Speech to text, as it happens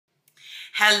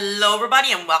Hello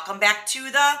everybody and welcome back to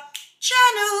the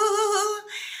channel.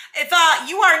 If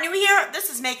you are new here,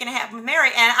 this is Making It Happen with Mary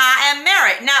and I am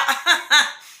Mary. Now,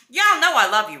 y'all know I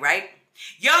love you, right?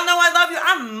 Y'all know I love you.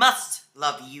 I must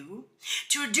love you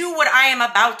to do what I am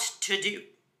about to do.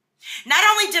 Not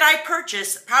only did I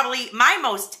purchase probably my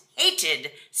most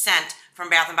hated scent from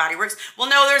Bath & Body Works. Well,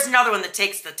 no, there's another one that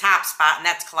takes the top spot, and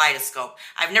that's Kaleidoscope.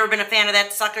 I've never been a fan of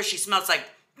that sucker. She smells like,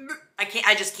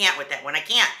 I just can't with that one. I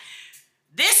can't.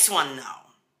 This one,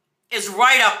 though, is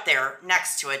right up there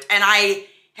next to it, and I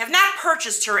have not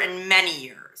purchased her in many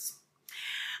years.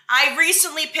 I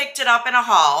recently picked it up in a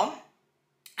haul.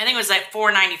 I think it was like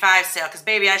 $4.95 sale, because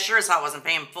baby, I sure as hell wasn't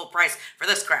paying full price for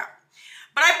this crap.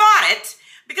 But I bought it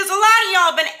because a lot of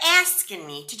y'all have been asking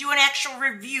me to do an actual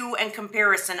review and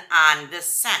comparison on this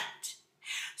scent.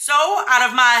 So, out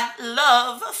of my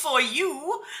love for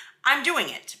you, I'm doing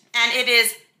it. And it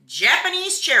is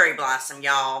Japanese Cherry Blossom,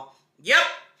 y'all. Yep,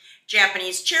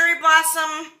 Japanese Cherry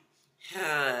Blossom.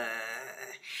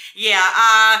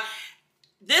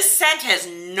 This scent has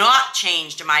not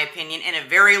changed, in my opinion, in a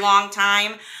very long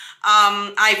time.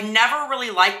 I've never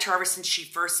really liked her ever since she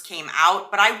first came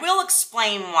out, but I will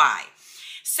explain why.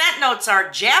 Scent notes are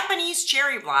Japanese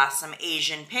Cherry Blossom,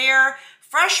 Asian Pear,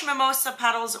 Fresh Mimosa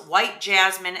Petals, White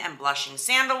Jasmine, and Blushing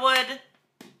Sandalwood.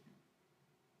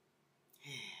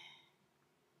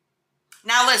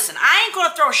 Now listen, I ain't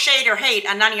going to throw shade or hate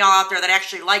on none of y'all out there that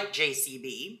actually like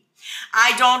JCB.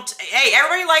 Hey,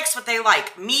 everybody likes what they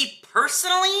like. Me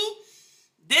personally,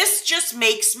 this just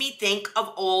makes me think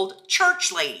of old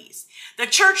church ladies. The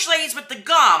church ladies with the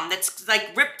gum that's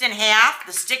like ripped in half,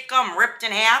 the stick gum ripped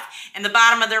in half in the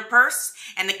bottom of their purse,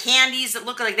 and the candies that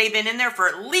look like they've been in there for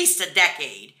at least a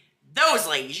decade. Those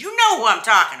ladies, you know who I'm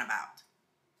talking about.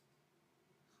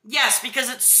 Yes, because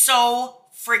it's so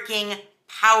freaking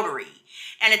powdery.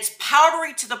 And it's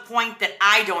powdery to the point that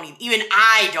even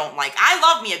I don't like. I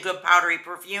love me a good powdery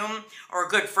perfume or a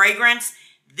good fragrance.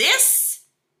 This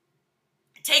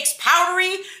takes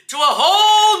powdery to a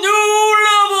whole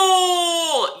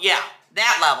new level. Yeah,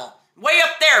 that level. Way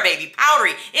up there, baby.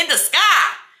 Powdery in the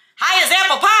sky. High as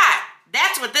apple pie.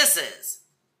 That's what this is.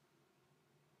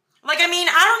 Like, I mean,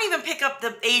 I don't even pick up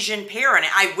the Asian Pear in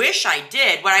it. I wish I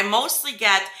did. What I mostly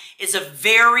get is a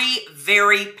very,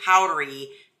 very powdery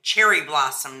cherry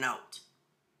blossom note.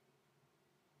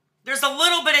 There's a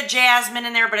little bit of jasmine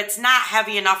in there, but it's not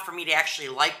heavy enough for me to actually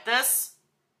like this.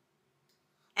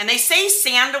 And they say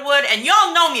sandalwood, and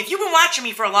y'all know me. If you've been watching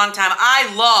me for a long time,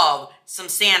 I love some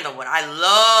sandalwood. I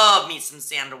love me some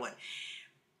sandalwood.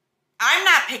 I'm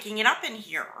not picking it up in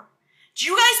here. Do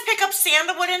you guys pick up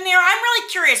sandalwood in there? I'm really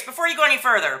curious. Before you go any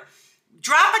further,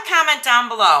 drop a comment down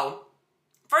below.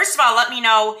 First of all, let me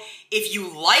know if you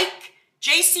like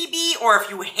JCB or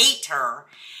if you hate her.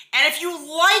 And if you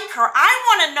like her, I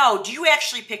want to know, do you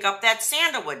actually pick up that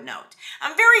sandalwood note?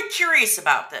 I'm very curious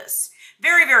about this.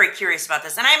 Very, very curious about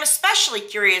this. And I'm especially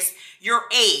curious your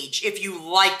age, if you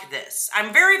like this.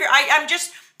 I'm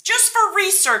just for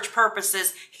research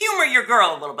purposes, humor your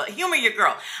girl a little bit. Humor your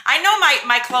girl. I know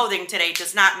my clothing today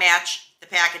does not match the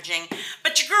packaging,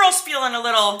 but your girl's feeling a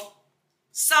little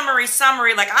summery,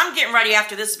 like I'm getting ready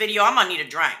after this video. I'm going to need a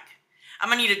drink. I'm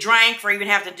going to need a drink before I even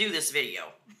have to do this video.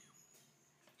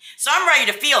 So I'm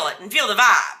ready to feel it and feel the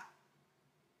vibe.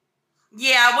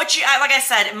 Yeah, like I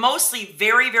said, mostly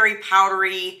very, very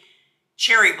powdery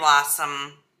cherry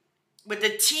blossom with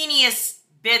the teeniest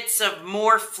bits of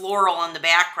more floral in the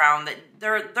background that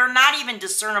they're not even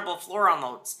discernible floral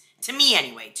notes. To me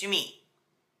anyway, to me.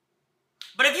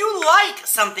 But if you like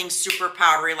something super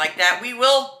powdery like that, we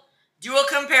will do a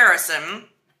comparison.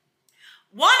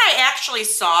 One I actually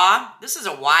saw, this is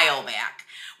a while back,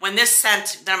 when this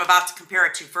scent that I'm about to compare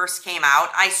it to first came out,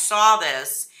 I saw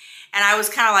this, and I was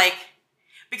kind of like,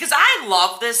 because I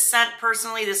love this scent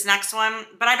personally, this next one,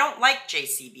 but I don't like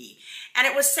JCB, and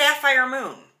it was Sapphire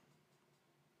Moon.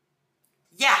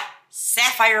 Yeah,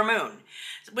 Sapphire Moon,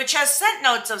 which has scent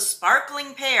notes of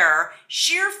sparkling pear,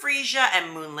 sheer freesia,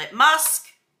 and moonlit musk.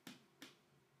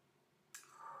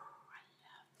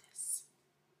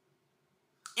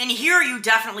 In here, you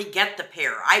definitely get the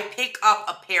pear. I pick up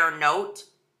a pear note.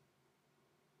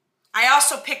 I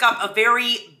also pick up a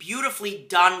very beautifully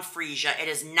done freesia. It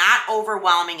is not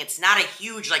overwhelming. It's not a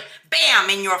huge, like, bam,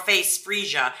 in your face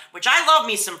freesia, which I love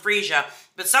me some freesia,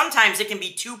 but sometimes it can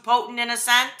be too potent in a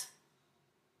scent.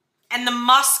 And the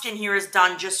musk in here is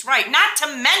done just right. Not to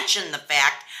mention the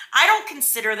fact, I don't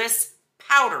consider this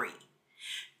powdery.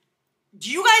 Do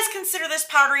you guys consider this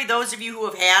powdery, those of you who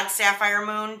have had Sapphire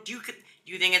Moon? Do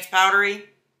you think it's powdery?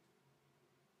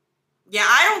 Yeah,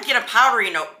 I don't get a powdery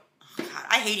note. Oh God,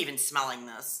 I hate even smelling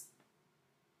this.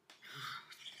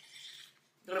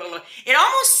 It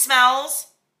almost smells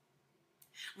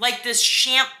like this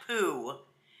shampoo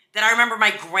that I remember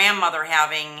my grandmother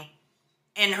having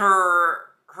in her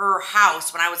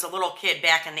house when I was a little kid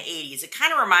back in the 80s. It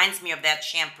kind of reminds me of that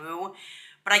shampoo,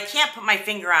 but I can't put my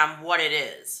finger on what it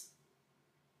is.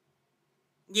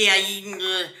 Yeah,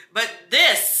 but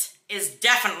this is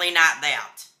definitely not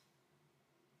that.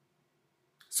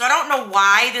 So I don't know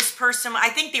why this person, I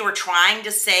think they were trying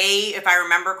to say, if I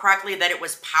remember correctly, that it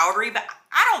was powdery, but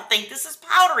I don't think this is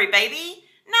powdery, baby.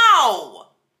 No.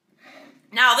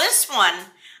 Now this one,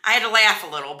 I had to laugh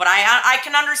a little, but I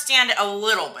can understand it a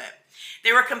little bit.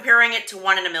 They were comparing it to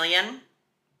 1 in a Million.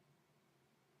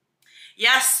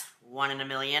 Yes, 1 in a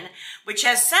Million, which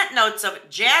has scent notes of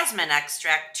jasmine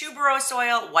extract, tuberose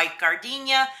oil, white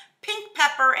gardenia, pink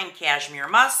pepper, and cashmere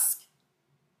musk.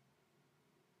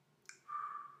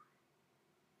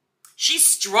 She's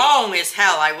strong as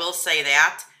hell, I will say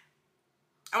that.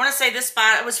 I want to say this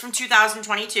bottle was from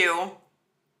 2022.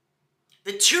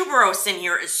 The tuberose in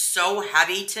here is so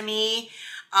heavy to me,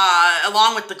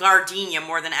 along with the gardenia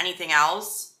more than anything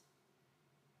else.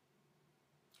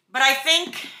 But I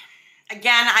think,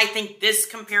 again, I think this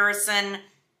comparison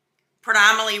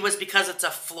predominantly was because it's a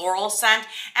floral scent.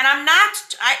 And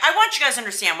I want you guys to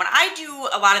understand, when I do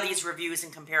a lot of these reviews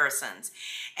and comparisons,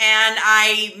 and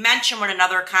I mention what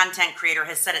another content creator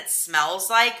has said it smells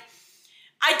like,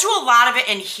 I do a lot of it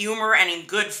in humor and in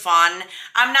good fun.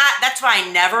 That's why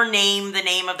I never name the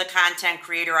name of the content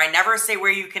creator. I never say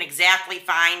where you can exactly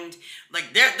find,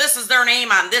 like, this is their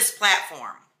name on this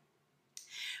platform.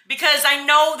 Because I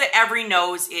know that every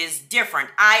nose is different.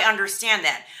 I understand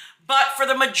that. But for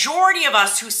the majority of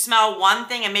us who smell one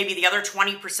thing and maybe the other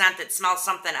 20% that smells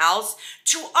something else,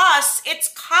 to us,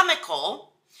 it's comical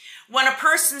when a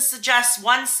person suggests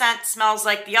one scent smells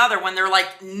like the other when they're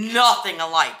like nothing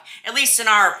alike, at least in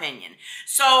our opinion.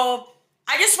 So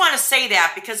I just want to say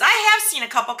that because I have seen a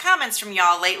couple comments from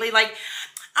y'all lately like,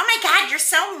 oh my God, you're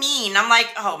so mean. I'm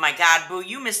like, oh my God, boo,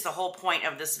 you missed the whole point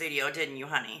of this video, didn't you,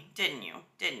 honey? Didn't you?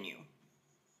 Didn't you?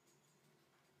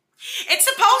 It's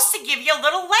supposed to give you a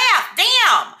little laugh.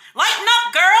 Damn. Lighten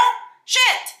up, girl.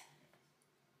 Shit.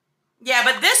 Yeah,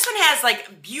 but this one has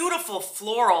like beautiful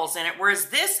florals in it, whereas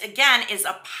this, again, is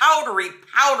a powdery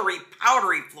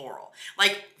floral.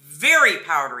 Like very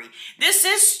powdery. This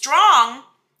is strong.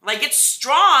 Like it's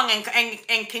strong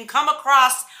and can come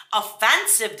across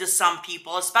offensive to some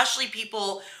people, especially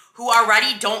people who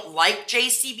already don't like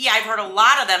JCB. I've heard a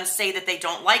lot of them say that they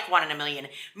don't like 1 in a Million.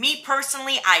 Me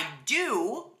personally, I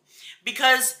do,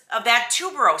 because of that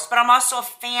tuberose, but I'm also a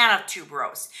fan of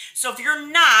tuberose. So if you're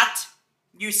not,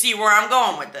 you see where I'm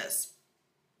going with this.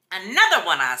 Another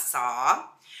one I saw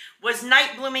was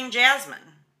Night Blooming Jasmine.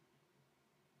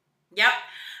 Yep,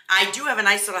 I do have a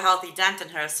nice little healthy dent in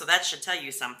her, so that should tell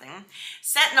you something.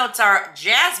 Scent notes are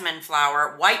jasmine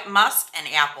flower, white musk, and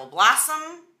apple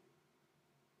blossom.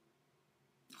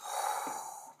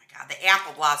 Oh my God, the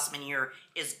apple blossom in here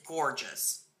is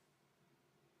gorgeous.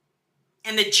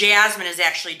 And the jasmine is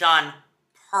actually done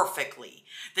perfectly.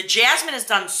 The jasmine is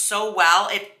done so well,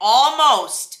 it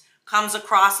almost comes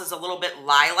across as a little bit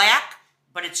lilac,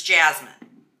 but it's jasmine.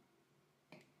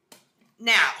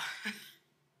 Now,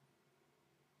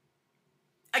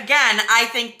 again, I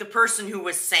think the person who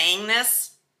was saying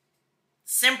this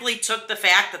simply took the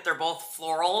fact that they're both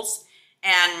florals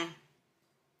and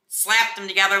slapped them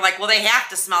together like, well, they have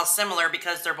to smell similar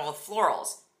because they're both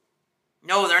florals.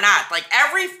 No, they're not. Like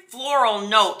every floral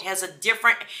note has a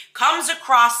different, comes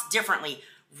across differently.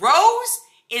 Rose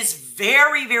is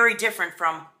very, very different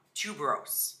from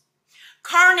tuberose.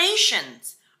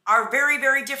 Carnations are very,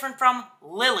 very different from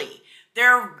lily.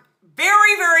 They're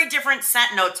very, very different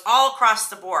scent notes all across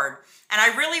the board. And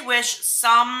I really wish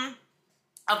some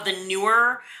of the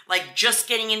newer, like just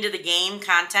getting into the game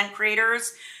content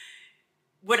creators,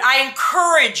 I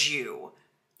encourage you,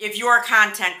 if you're a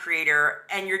content creator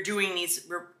and you're doing these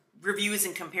reviews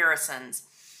and comparisons,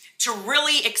 to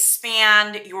really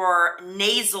expand your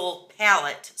nasal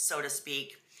palette, so to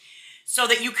speak, so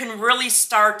that you can really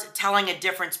start telling a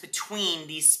difference between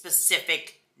these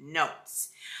specific notes.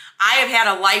 I have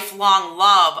had a lifelong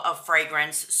love of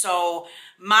fragrance, so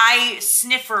my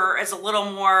sniffer is a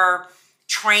little more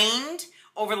trained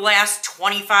over the last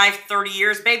 25, 30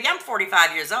 years. Baby, I'm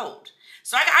 45 years old,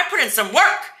 so I put in some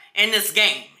work in this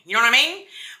game. You know what I mean?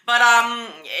 But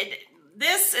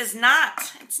this is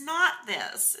not, it's not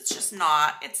this. It's just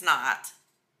not, it's not.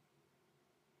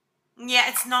 Yeah,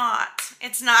 it's not.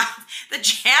 It's not. The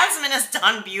jasmine is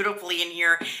done beautifully in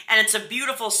here, and it's a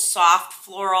beautiful soft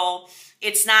floral.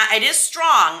 It's not, it is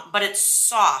strong, but it's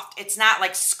soft. It's not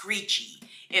like screechy,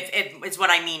 if it's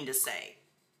what I mean to say.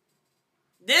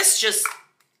 This just,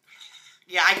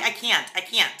 yeah, I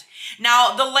can't.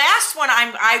 Now, the last one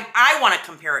I want to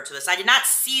compare it to this. I did not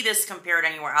see this compared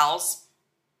anywhere else,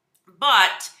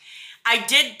 but I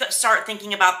did start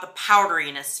thinking about the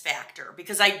powderiness factor,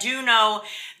 because I do know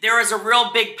there is a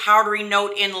real big powdery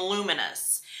note in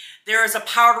Luminous. There is a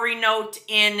powdery note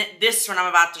in this one I'm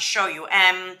about to show you.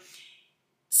 And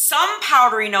some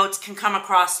powdery notes can come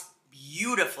across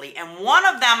beautifully. And one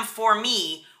of them for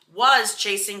me was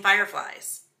Chasing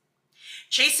Fireflies.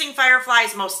 Chasing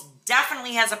Fireflies most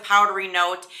definitely has a powdery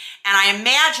note. And I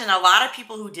imagine a lot of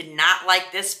people who did not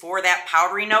like this for that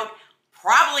powdery note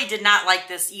probably did not like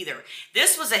this either.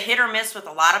 This was a hit or miss with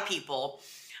a lot of people.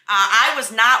 I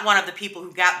was not one of the people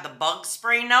who got the bug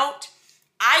spray note.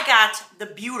 I got the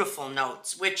beautiful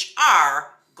notes, which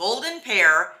are Golden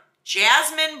Pear,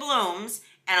 Jasmine Blooms,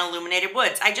 and Illuminated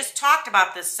Woods. I just talked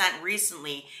about this scent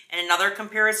recently in another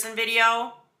comparison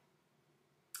video.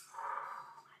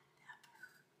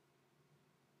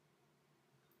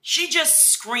 She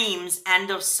just screams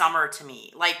end of summer to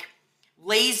me, like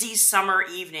lazy summer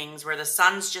evenings where the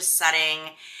sun's just setting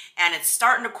and it's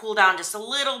starting to cool down just a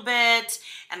little bit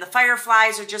and the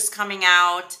fireflies are just coming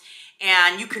out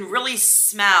and you can really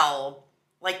smell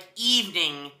like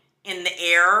evening in the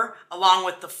air along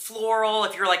with the floral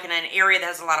if you're like in an area that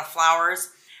has a lot of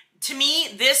flowers. To me,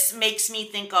 this makes me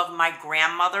think of my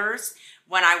grandmother's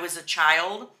when I was a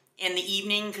child in the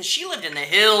evening, because she lived in the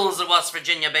hills of West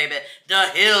Virginia, baby. The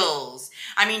hills.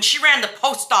 I mean, she ran the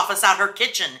post office out her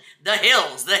kitchen. The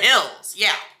hills,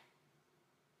 yeah.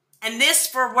 And this,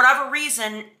 for whatever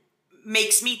reason,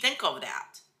 makes me think of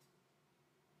that.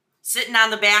 Sitting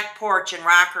on the back porch and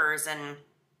rockers and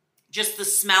just the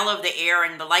smell of the air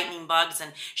and the lightning bugs,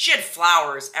 and she had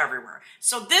flowers everywhere.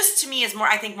 So this to me is more,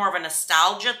 I think, more of a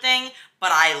nostalgia thing,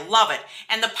 but I love it.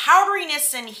 And the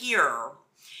powderiness in here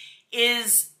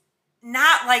is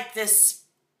not like this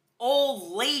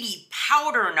old lady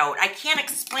powder note. I can't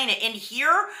explain it. In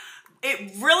here,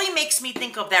 it really makes me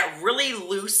think of that really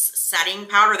loose setting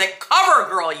powder that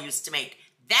CoverGirl used to make.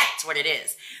 That's what it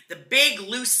is. The big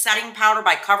loose setting powder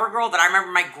by CoverGirl that I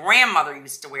remember my grandmother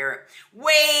used to wear it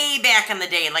way back in the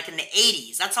day, like in the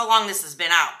 80s. That's how long this has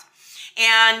been out.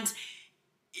 And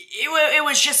it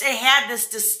was just, it had this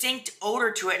distinct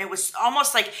odor to it. And it was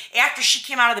almost like after she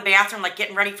came out of the bathroom, like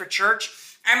getting ready for church,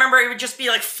 I remember it would just be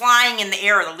like flying in the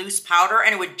air, the loose powder,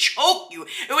 and it would choke you.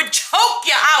 It would choke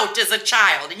you out as a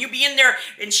child. And you'd be in there,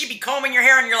 and she'd be combing your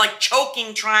hair, and you're like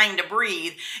choking, trying to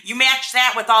breathe. You match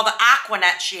that with all the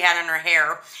Aquanet she had in her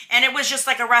hair, and it was just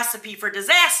like a recipe for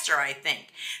disaster, I think.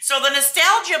 So the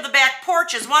nostalgia of the back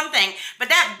porch is one thing, but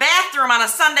that bathroom on a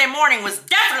Sunday morning was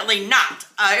definitely not.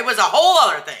 It was a whole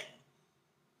other thing.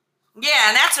 Yeah,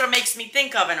 and that's what it makes me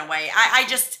think of in a way. I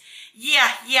just...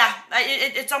 Yeah,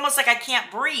 it's almost like I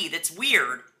can't breathe. It's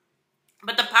weird.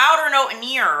 But the powder note in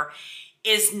here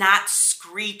is not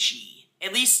screechy,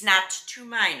 at least not to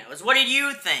my nose. What did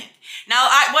you think? Now,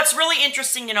 what's really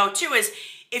interesting to know, too, is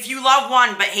if you love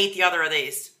one but hate the other of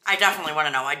these. I definitely want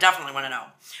to know.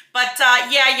 But,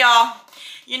 yeah, y'all,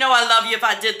 you know I love you if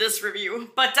I did this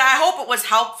review. But I hope it was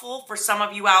helpful for some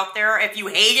of you out there. If you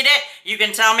hated it, you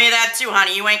can tell me that, too,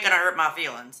 honey. You ain't going to hurt my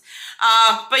feelings.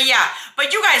 But yeah,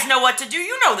 but you guys know what to do.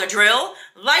 You know the drill.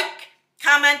 Like,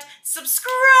 comment, subscribe,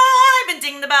 and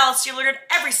ding the bell so you're alerted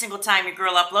every single time your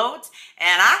girl uploads.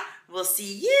 And I will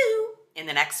see you in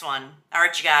the next one. All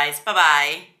right, you guys.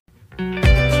 Bye-bye.